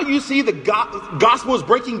 Now you see the gospel is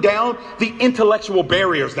breaking down the intellectual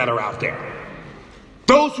barriers that are out there.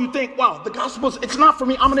 Those who think, wow, the gospel it's not for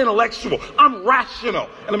me. I'm an intellectual. I'm rational.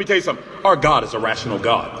 And let me tell you something. Our God is a rational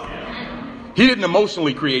God. He didn't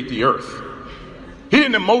emotionally create the earth. He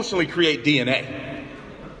didn't emotionally create DNA.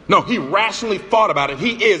 No, he rationally thought about it.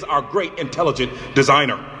 He is our great intelligent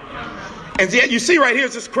designer. And yet you see right here,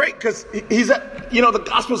 it's just great because the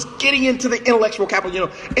gospel's getting into the intellectual capital.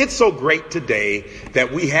 It's so great today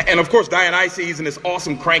that we have, and of course Dionysius and this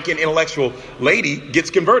awesome cranking intellectual lady gets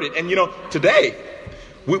converted. And today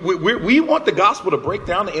we want the gospel to break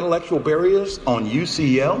down the intellectual barriers on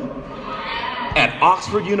UCL. At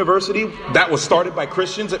Oxford University, that was started by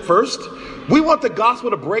Christians at first. We want the gospel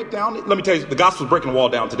to break down. Let me tell you, the gospel is breaking the wall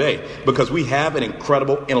down today because we have an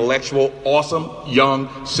incredible, intellectual, awesome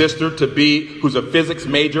young sister to be who's a physics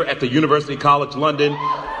major at the University College London.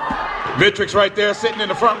 Vitrix right there sitting in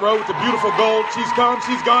the front row with the beautiful gold. She's going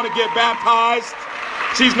to get baptized.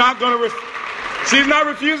 She's not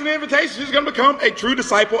refusing the invitation. She's going to become a true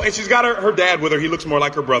disciple. And she's got her dad with her. He looks more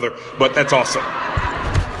like her brother, but that's awesome.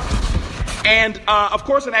 And of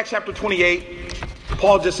course, in Acts chapter 28,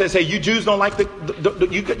 Paul just says, hey, you Jews don't like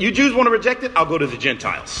you Jews want to reject it? I'll go to the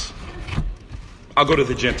Gentiles. I'll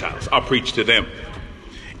preach to them.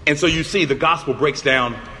 And so you see the gospel breaks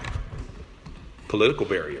down political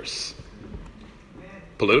barriers.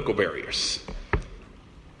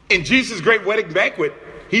 In Jesus' great wedding banquet,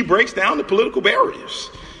 he breaks down the political barriers.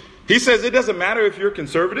 He says it doesn't matter if you're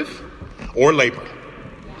conservative or labor.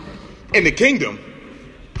 In the kingdom,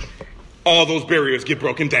 all those barriers get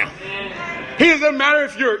broken down. He doesn't matter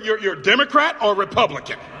if you're Democrat or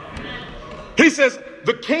Republican. He says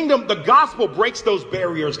the kingdom, the gospel breaks those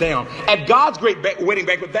barriers down. At God's great wedding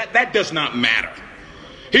banquet, that does not matter.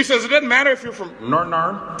 He says it doesn't matter if you're from Northern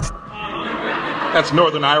Ireland. That's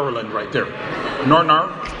Northern Ireland right there. Northern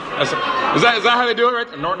Ireland. Is that how they do it right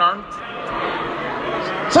there? Northern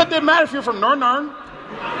Ireland. So it doesn't matter if you're from Northern Ireland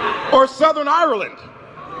or Southern Ireland.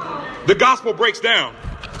 The gospel breaks down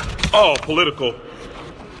all political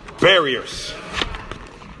barriers.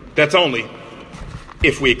 That's only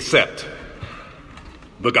if we accept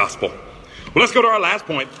the gospel. Well, let's go to our last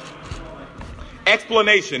point.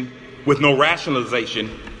 Explanation with no rationalization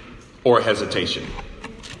or hesitation.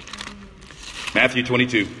 Matthew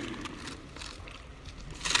 22.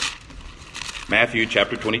 Matthew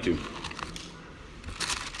chapter 22.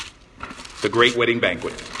 The great wedding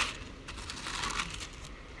banquet.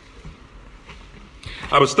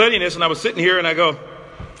 I was studying this and I was sitting here and I go,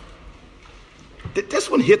 this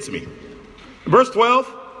one hits me. Verse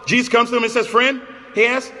 12, Jesus comes to him and says, friend, he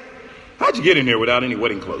asks, how'd you get in here without any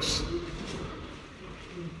wedding clothes?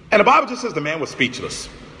 And the Bible just says the man was speechless.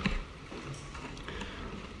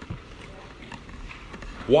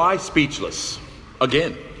 Why speechless?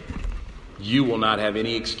 Again, you will not have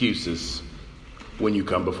any excuses when you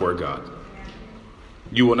come before God.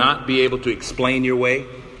 You will not be able to explain your way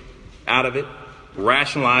out of it,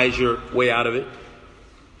 rationalize your way out of it,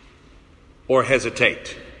 or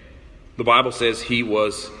hesitate. The Bible says he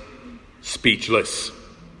was speechless.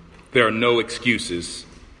 There are no excuses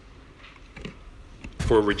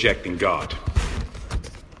for rejecting God.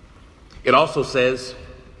 It also says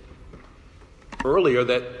earlier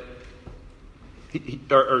that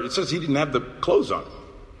it says he didn't have the clothes on.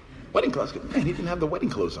 Wedding clothes. Man, he didn't have the wedding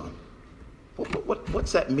clothes on.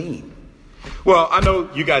 What's that mean? Well, I know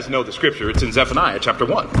you guys know the scripture. It's in Zephaniah chapter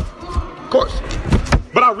 1. Of course.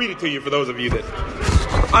 But I'll read it to you for those of you that...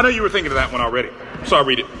 I know you were thinking of that one already. So I'll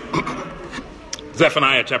read it.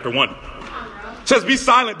 Zephaniah chapter 1. It says, be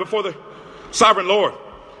silent before the sovereign Lord,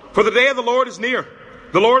 for the day of the Lord is near.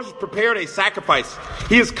 The Lord has prepared a sacrifice.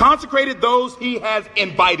 He has consecrated those he has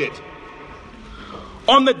invited.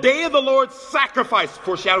 On the day of the Lord's sacrifice,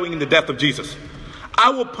 foreshadowing the death of Jesus, I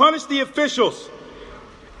will punish the officials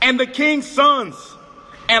and the king's sons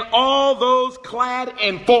and all those clad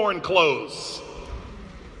in foreign clothes.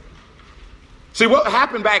 See, what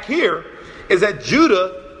happened back here is that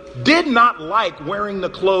Judah did not like wearing the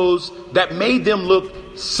clothes that made them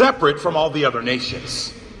look separate from all the other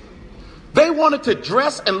nations. They wanted to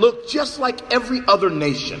dress and look just like every other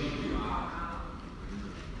nation.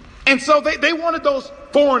 And so they wanted those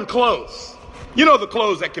foreign clothes. You know, the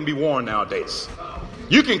clothes that can be worn nowadays.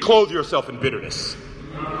 You can clothe yourself in bitterness.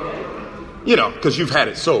 You know, because you've had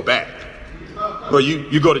it so bad. Or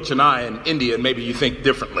you go to Chennai in India and maybe you think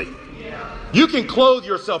differently. You can clothe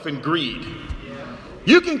yourself in greed.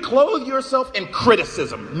 You can clothe yourself in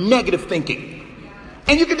criticism, negative thinking.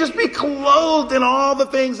 And you can just be clothed in all the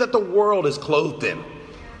things that the world is clothed in.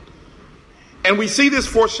 And we see this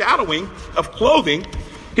foreshadowing of clothing.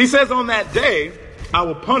 He says on that day, I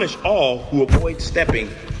will punish all who avoid stepping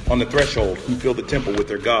on the threshold, who fill the temple with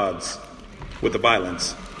their gods, with the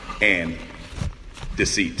violence and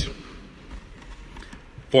deceit.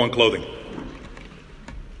 Foreign clothing.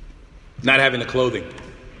 Not having the clothing,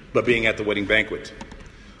 but being at the wedding banquet.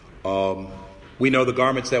 We know the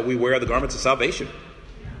garments that we wear are the garments of salvation.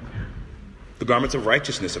 The garments of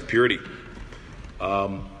righteousness, of purity.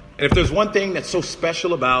 And if there's one thing that's so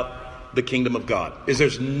special about the kingdom of God, is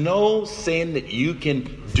there's no sin that you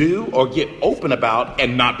can do or get open about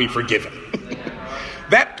and not be forgiven.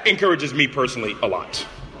 That encourages me personally a lot.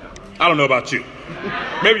 I don't know about you.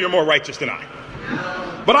 Maybe you're more righteous than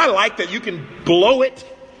I. But I like that you can blow it,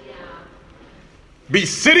 be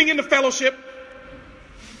sitting in the fellowship,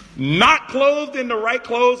 not clothed in the right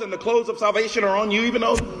clothes, and the clothes of salvation are on you, even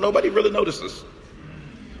though nobody really notices.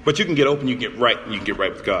 But you can get open, you can get right, and you can get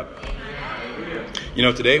right with God. You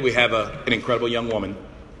know, today we have an incredible young woman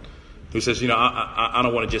who says, I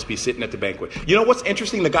don't want to just be sitting at the banquet. You know what's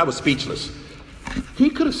interesting? The guy was speechless. He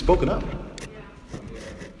could have spoken up.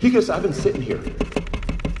 He could have said, I've been sitting here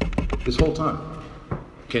this whole time.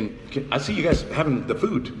 Can I see you guys having the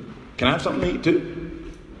food? Can I have something to eat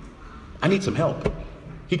too? I need some help.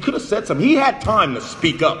 He could have said something. He had time to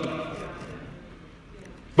speak up.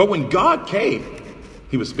 But when God came,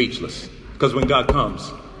 he was speechless. Because when God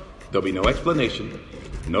comes, there'll be no explanation,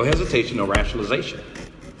 no hesitation, no rationalization.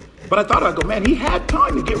 But I thought, man, he had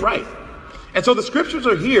time to get right. And so the scriptures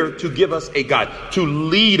are here to give us a guide, to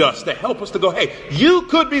lead us, to help us to go, hey, you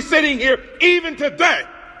could be sitting here even today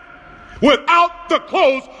without the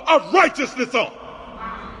clothes of righteousness on.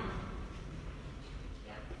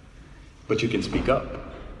 But you can speak up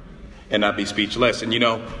and not be speechless. And,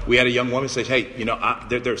 we had a young woman say, hey,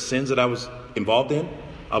 there are sins that I was involved in.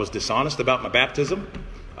 I was dishonest about my baptism.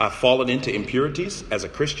 I've fallen into impurities as a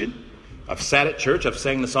Christian. I've sat at church. I've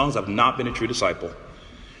sang the songs. I've not been a true disciple.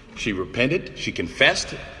 She repented. She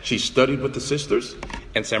confessed. She studied with the sisters.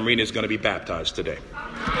 And Samrina is going to be baptized today.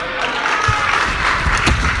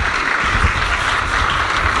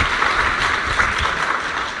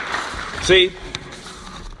 See,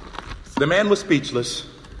 the man was speechless,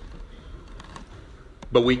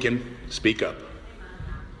 but we can speak up.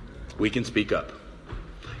 We can speak up.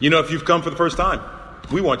 If you've come for the first time,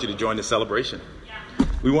 we want you to join the celebration.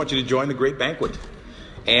 We want you to join the great banquet.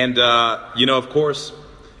 And, of course,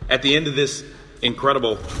 at the end of this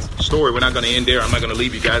incredible story, we're not going to end there. I'm not going to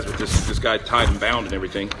leave you guys with this guy tied and bound and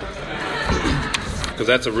everything, because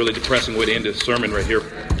that's a really depressing way to end a sermon right here.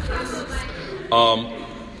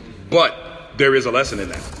 But there is a lesson in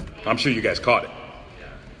that. I'm sure you guys caught it.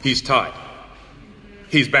 He's tied.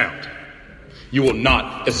 He's bound. You will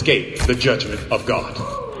not escape the judgment of God.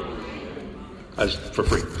 That's for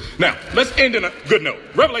free. Now, let's end on a good note.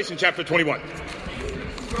 Revelation chapter 21.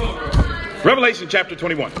 Revelation chapter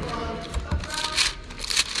 21.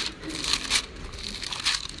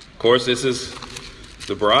 Of course, this is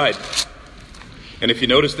the bride. And if you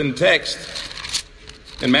noticed in the text,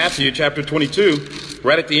 in Matthew chapter 22,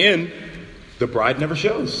 right at the end, the bride never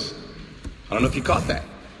shows. I don't know if you caught that.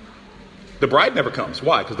 The bride never comes.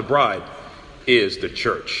 Why? Because the bride is the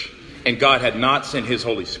church. And God had not sent his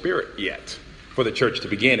Holy Spirit yet for the church to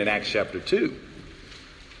begin in Acts chapter 2.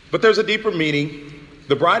 But there's a deeper meaning.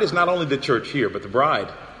 The bride is not only the church here, but the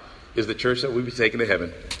bride is the church that will be taken to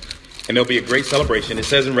heaven. And there'll be a great celebration. It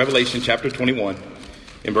says in Revelation chapter 21,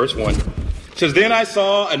 in verse 1, it says, "Then I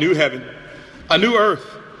saw a new heaven, a new earth.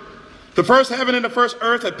 The first heaven and the first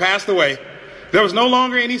earth had passed away. There was no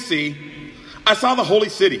longer any sea. I saw the holy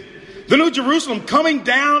city, the new Jerusalem, coming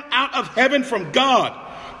down out of heaven from God,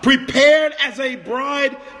 prepared as a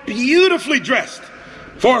bride beautifully dressed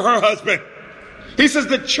for her husband." He says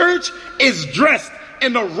the church is dressed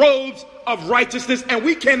in the robes of righteousness, and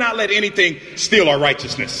we cannot let anything steal our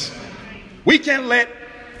righteousness. We can't let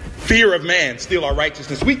fear of man steal our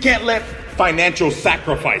righteousness. We can't let financial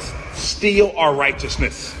sacrifice steal our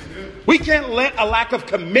righteousness. We can't let a lack of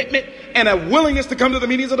commitment and a willingness to come to the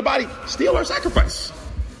meetings of the body steal our sacrifice.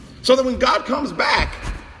 So that when God comes back,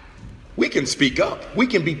 we can speak up. We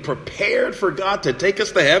can be prepared for God to take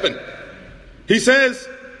us to heaven. He says,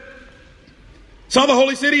 "Saw the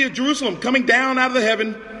holy city of Jerusalem coming down out of the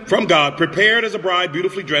heaven from God, prepared as a bride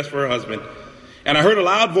beautifully dressed for her husband. And I heard a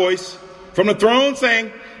loud voice from the throne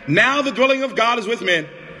saying, 'Now the dwelling of God is with men,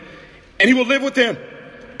 and he will live with them.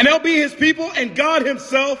 And they'll be his people, and God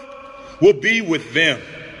himself will be with them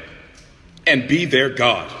and be their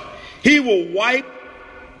God. He will wipe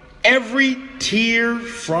every tear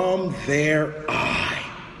from their eye.'"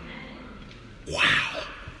 Wow.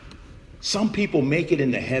 Some people make it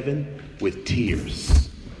into heaven with tears.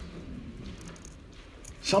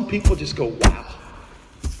 Some people just go, "Wow,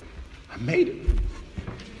 I made it.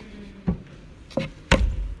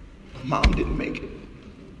 My mom didn't make it,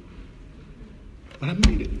 but I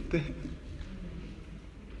made it to heaven.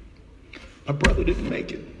 My brother didn't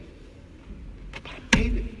make it, but I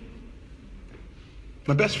made it.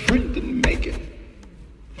 My best friend didn't make it.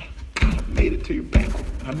 God, I made it to your banquet.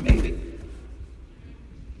 I made it."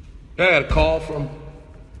 I got a call from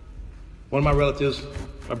one of my relatives.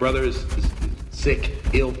 My brother is sick,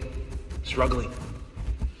 ill, struggling.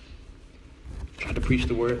 Tried to preach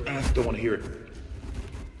the word. I just don't want to hear it.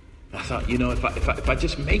 I thought, if I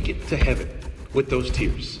just make it to heaven with those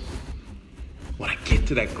tears, when I get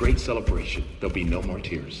to that great celebration, there'll be no more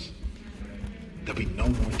tears. There'll be no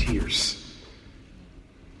more tears.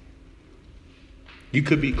 You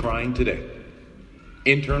could be crying today,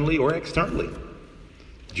 internally or externally.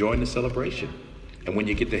 Join the celebration. And when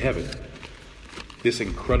you get to heaven, this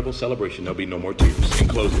incredible celebration, there'll be no more tears. In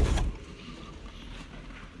closing,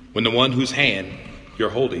 when the one whose hand you're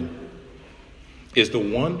holding is the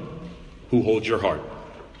one who holds your heart,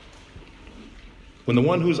 when the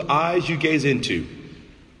one whose eyes you gaze into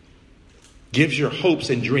gives your hopes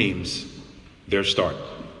and dreams their start,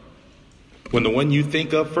 when the one you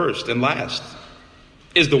think of first and last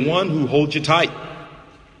is the one who holds you tight,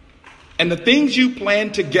 and the things you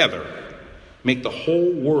plan together make the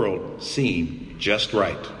whole world seem just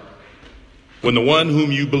right, when the one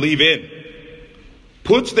whom you believe in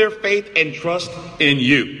puts their faith and trust in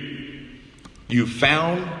you, you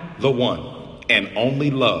found the one and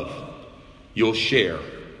only love you'll share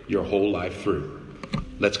your whole life through.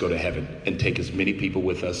 Let's go to heaven and take as many people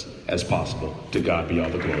with us as possible. To God be all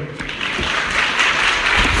the glory.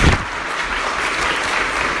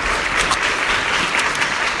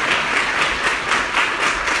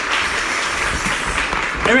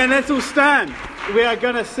 Amen. Let's all stand. We are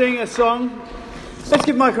going to sing a song. Let's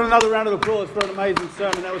give Michael another round of applause for an amazing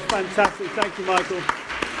sermon. That was fantastic. Thank you, Michael.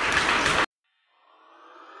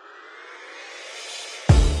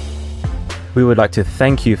 We would like to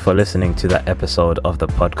thank you for listening to that episode of the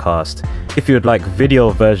podcast. If you would like video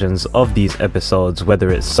versions of these episodes,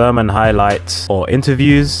 whether it's sermon highlights or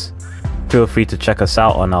interviews, feel free to check us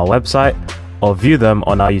out on our website or view them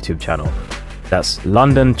on our YouTube channel. That's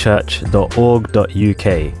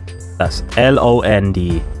londonchurch.org.uk. That's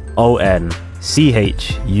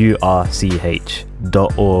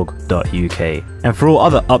LONDONCHURCH.org.uk. And for all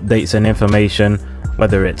other updates and information,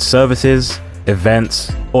 whether it's services,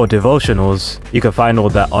 events, or devotionals, you can find all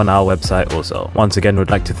that on our website also. Once again, we'd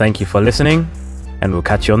like to thank you for listening, and we'll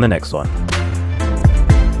catch you on the next one.